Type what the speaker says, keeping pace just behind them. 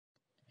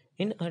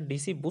In a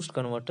DC boost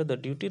converter, the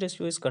duty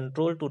ratio is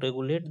controlled to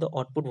regulate the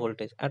output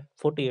voltage at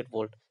 48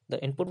 volt.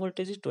 The input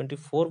voltage is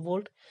 24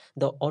 volt.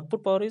 The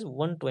output power is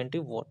 120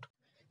 watt.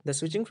 The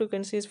switching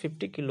frequency is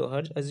 50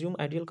 kHz. Assume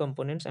ideal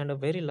components and a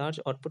very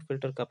large output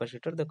filter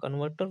capacitor. The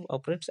converter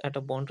operates at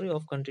a boundary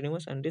of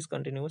continuous and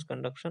discontinuous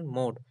conduction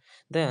mode.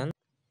 Then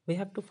we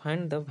have to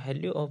find the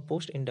value of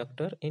boost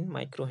inductor in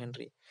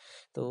microhenry.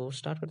 तो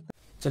start करते हैं,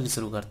 चलिए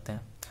शुरू करते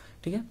हैं।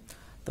 ठीक है,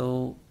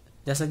 तो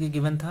जैसा कि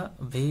गिवन था,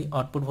 V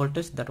output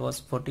voltage that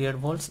was 48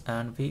 volts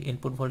and V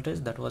input voltage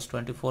that was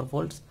 24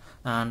 volts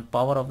and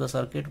power of the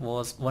circuit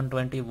was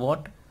 120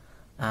 what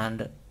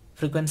and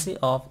frequency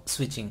of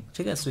switching,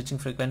 ठीक है, स्विचिंग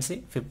फ्रीक्वेंसी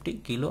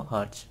 50 किलो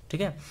हर्ट्ज।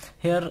 ठीक है,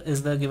 here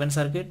is the given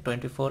circuit,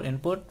 24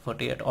 input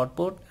 48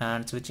 output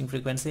and switching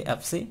frequency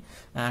FC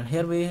and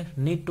here we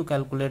need to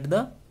calculate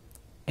the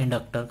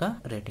inductor का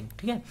rating.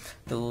 ठीक है,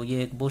 तो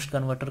ये एक बूस्ट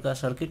कन्वर्टर का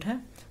सर्किट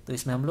है, तो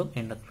इसमें हम लोग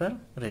इंडक्टर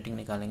रेटिंग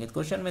निकालेंगे। तो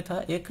क्वेश्चन में था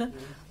एक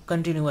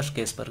कंटिन्यूअस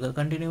केस पर, अगर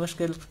कंटिन्यूअस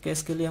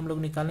केस के लिए हम लोग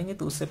निकालेंगे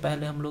तो उससे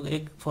पहले हम लोग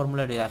एक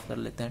फॉर्मूला डिराइव कर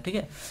लेते हैं। ठीक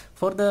है,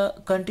 फॉर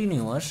द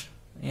कंटिन्यूअस,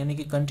 यानी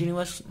कि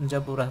कंटिन्यूअस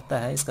जब रहता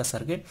है इसका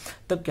सर्किट,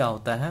 तब क्या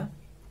होता है,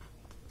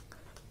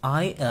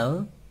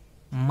 IL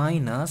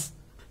minus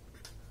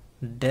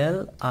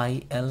del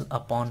IL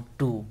upon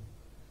 2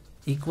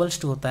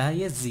 equals to होता है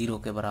ये 0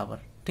 के बराबर।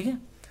 ठीक है,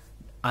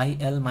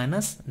 IL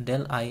minus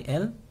del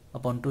IL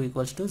upon 2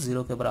 equals to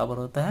 0 के बराबर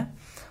होता है।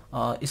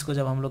 और इसको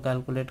जब हम लोग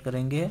कैलकुलेट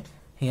करेंगे,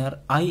 here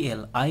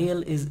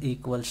IL is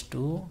equals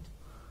to,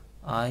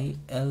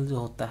 IL जो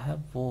होता है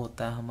वो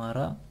होता है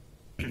हमारा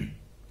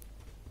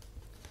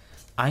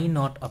I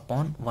not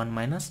upon 1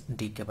 minus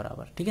D के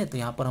बराबर। ठीक है, तो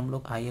यहाँ पर हम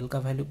लोग IL का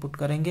वैल्यू पुट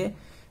करेंगे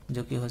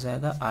जो कि हो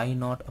जाएगा I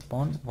not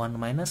upon 1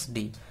 minus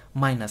D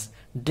minus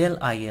del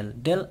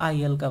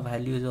IL का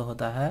वैल्यू जो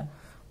होता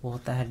है वो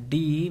होता है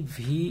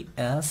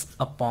dVs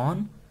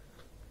अपॉन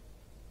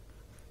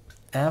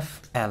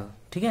FL।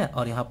 ठीक है,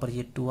 और यहाँ पर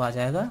ये 2 आ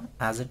जाएगा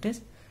एज इट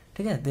इज।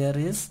 ठीक है, there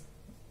is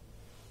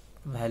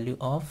value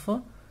of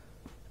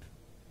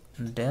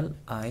del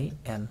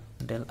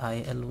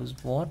IL is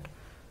what,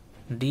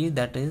 D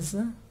that is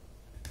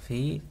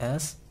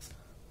Vs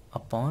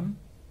upon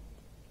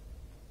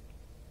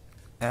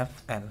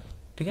FL।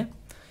 ठीक है,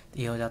 तो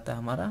ये हो जाता है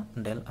हमारा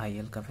डेल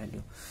IL का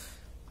वैल्यू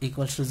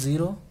इक्वल्स टू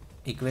 0।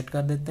 इक्वेट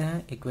कर देते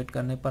हैं, इक्वेट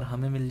करने पर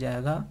हमें मिल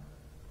जाएगा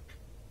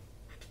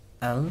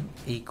L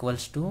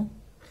equals to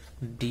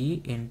D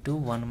into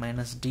 1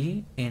 minus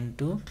D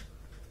into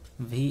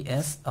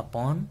Vs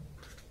upon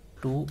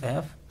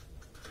 2F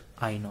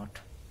I not.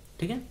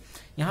 ठीक है,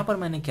 यहाँ पर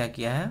मैंने क्या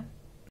किया है,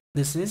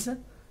 this is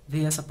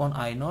Vs upon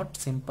I not,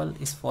 simple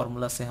इस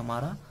फॉर्मूला से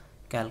हमारा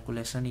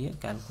कैलकुलेशन ये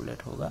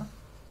कैलकुलेट होगा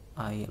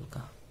IL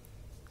का।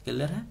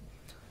 क्लियर है,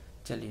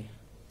 चलिए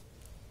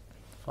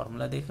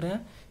फॉर्मूला देख रहे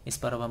हैं, इस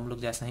पर अब हम लोग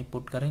जैसा ही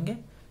पुट करेंगे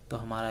तो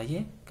हमारा ये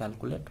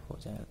कैलकुलेट हो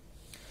जाएगा।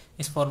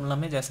 इस फॉर्मूला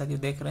में जैसा कि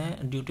देख रहे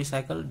हैं, ड्यूटी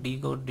साइकिल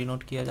D को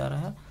डिनोट किया जा रहा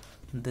है,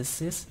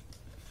 दिस इज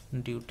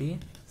ड्यूटी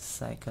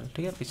साइकिल।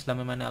 ठीक है, पिछला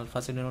में मैंने अल्फा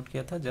से डिनोट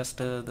किया था,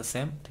 जस्ट द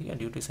सेम। ठीक है,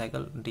 ड्यूटी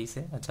साइकिल D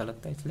से अच्छा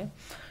लगता है इसलिए।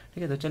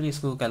 ठीक है, तो चलिए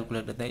इसको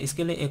कैलकुलेट करते हैं।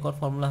 इसके लिए एक और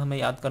फॉर्मूला हमें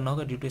याद करना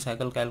होगा ड्यूटी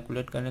साइकिल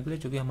कैलकुलेट करने के लिए,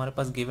 क्योंकि हमारे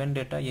पास गिवन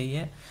डेटा यही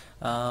है,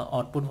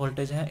 आउटपुट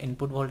वोल्टेज है,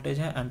 इनपुट वोल्टेज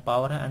है एंड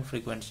पावर है एंड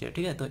फ्रीक्वेंसी है।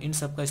 ठीक है, तो इन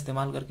सब का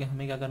इस्तेमाल करके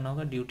हमें क्या करना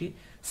होगा, ड्यूटी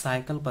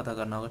साइकिल पता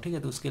करना होगा। ठीक है,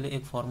 तो उसके लिए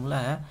एक फॉर्मूला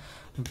है,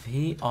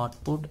 V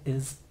output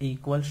is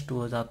equals to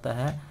हो जाता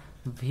है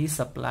V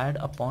supplied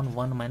upon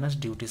 1 minus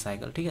duty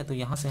cycle. ठीक है, तो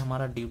यहाँ से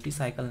हमारा ड्यूटी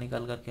साइकिल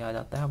निकल करके आ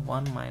जाता है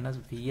 1 minus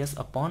Vs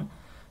upon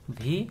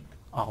V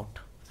out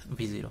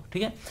V0।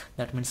 ठीक है,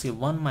 that means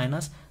 1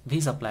 minus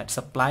V supplied,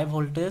 supply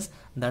voltage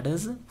that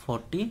is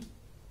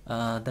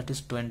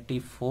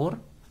 24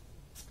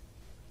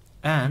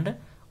 and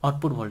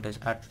output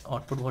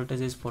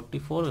voltage is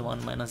 44,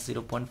 1 minus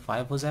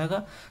 0.5 हो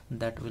जाएगा,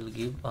 दैट विल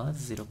गिव अ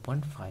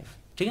 0.5।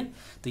 ठीक है,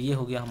 तो ये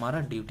हो गया हमारा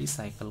ड्यूटी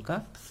साइकिल का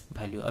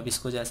वैल्यू। अब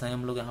इसको जैसा ही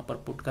हम लोग यहाँ पर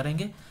पुट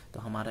करेंगे तो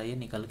हमारा ये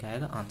निकल के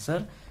आएगा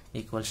answer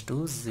equals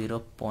to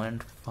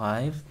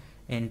 0.5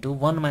 into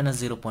 1 minus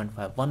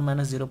 0.5, 1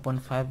 minus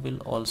 0.5 will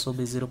also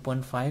be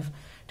 0.5।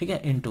 ठीक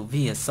है, into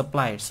Vs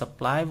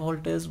supply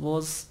voltage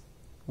was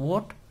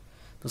what,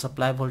 तो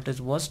supply voltage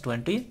was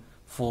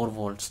 24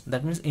 volts,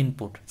 that means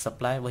input,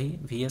 supply वही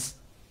Vs।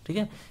 ठीक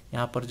है,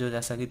 यहाँ पर जो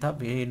जैसा कि था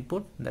V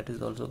input that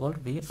is also called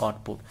V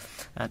output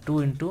and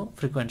 2 into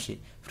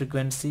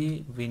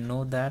frequency we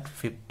know that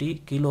 50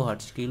 kilo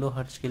hertz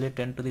के लिए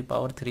 10 टू द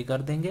पावर 3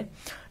 कर देंगे।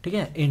 ठीक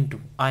है, into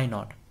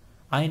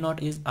I not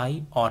is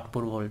I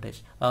output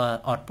voltage,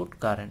 output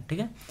current. ठीक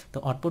है, तो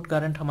आउटपुट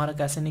करंट हमारा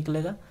कैसे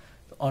निकलेगा,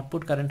 तो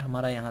आउटपुट करंट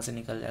हमारा यहाँ से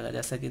निकल जाएगा,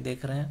 जैसा कि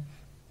देख रहे हैं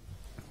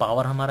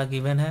पावर हमारा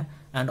गिवन है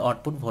एंड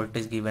आउटपुट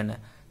वोल्टेज गिवन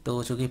है,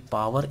 तो चूंकि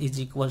पावर इज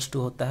इक्वल्स टू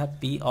होता है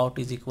P out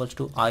is equals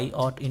to I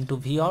out into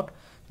V out,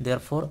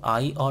 therefore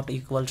I out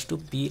equals to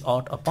P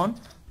out upon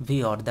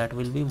V out, that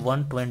will be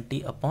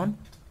 120 upon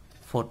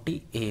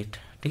 48।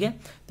 ठीक है,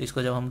 तो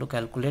इसको जब हम लोग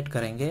कैलकुलेट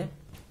करेंगे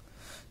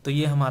तो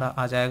ये हमारा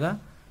आ जाएगा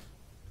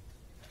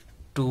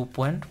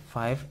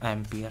 2.5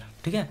 एम्पियर।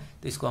 ठीक है,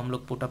 तो इसको हम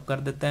लोग पुटअप कर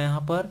देते हैं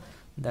यहाँ पर,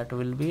 that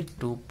will be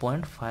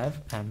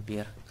 2.5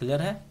 ampere.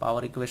 Clear है?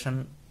 पावर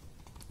इक्वेशन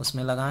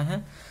उसमें लगाए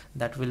हैं,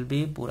 दैट विल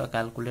बी पूरा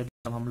कैलकुलेट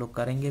जब हम लोग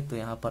करेंगे तो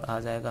यहाँ पर आ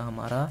जाएगा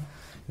हमारा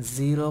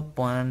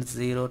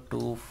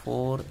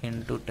 0.024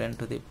 into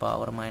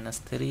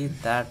 10⁻³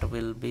 that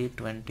will be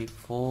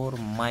 24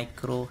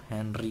 micro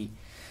Henry,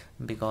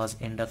 because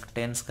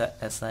inductance का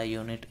SI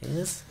यूनिट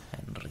इज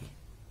हेनरी।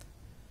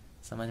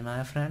 समझ में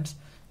आया फ्रेंड्स?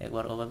 एक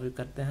बार ओवरव्यू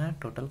करते हैं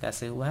टोटल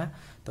कैसे हुआ है।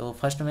 तो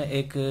फर्स्ट में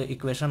एक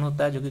इक्वेशन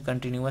होता है जो कि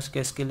कंटिन्यूअस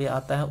केस के लिए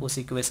आता है, उस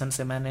इक्वेशन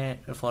से मैंने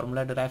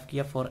फॉर्मूला डिराइव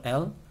किया फॉर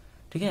L,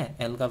 ठीक है।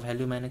 L का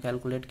वैल्यू मैंने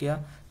कैलकुलेट किया,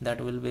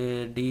 that will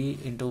be D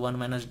into 1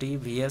 minus D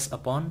VS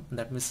upon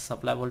that means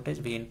supply voltage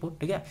V input,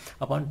 ठीक है,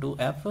 अपॉन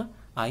 2F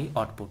I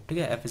आउटपुट, ठीक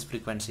है। F is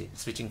frequency,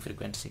 switching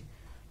frequency,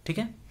 ठीक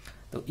है।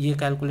 तो ये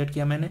कैलकुलेट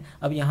किया मैंने।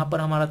 अब यहाँ पर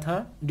हमारा था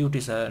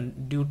ड्यूटी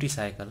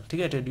साइकिल, ठीक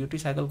है। तो ड्यूटी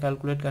साइकिल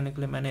कैलकुलेट करने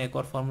के लिए मैंने एक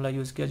और फॉर्मूला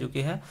यूज़ किया जो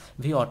कि है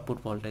V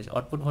output voltage.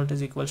 Output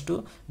voltage equals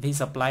to V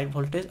supplied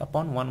voltage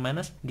upon 1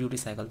 minus duty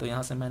cycle. तो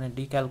यहाँ से मैंने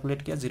D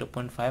कैलकुलेट किया,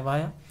 0.5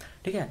 आया,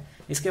 ठीक है।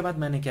 इसके बाद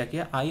मैंने क्या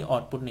किया, I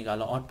आउटपुट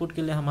निकाला। आउटपुट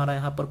के लिए हमारा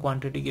यहाँ पर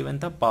क्वांटिटी गिवन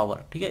था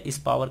पावर, ठीक है। इस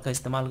पावर का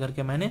इस्तेमाल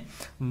करके मैंने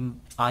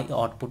I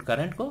आउटपुट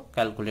करंट को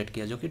कैलकुलेट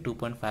किया जो कि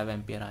 2.5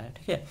 एम्पियर आया,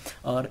 ठीक है।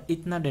 और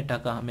इतना डेटा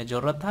का हमें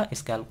ज़रूरत था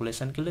इस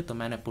कैलकुलेशन के लिए, तो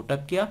मैंने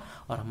पुटअप किया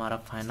और हमारा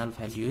फाइनल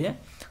वैल्यू ये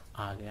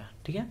आ गया,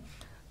 ठीक है।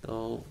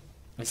 तो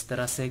इस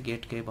तरह से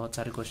गेट के बहुत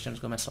सारे क्वेश्चंस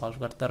को मैं सॉल्व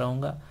करता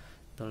रहूँगा,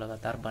 तो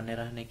लगातार बने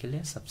रहने के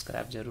लिए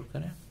सब्सक्राइब जरूर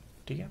करें,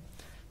 ठीक है।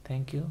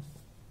 Thank you.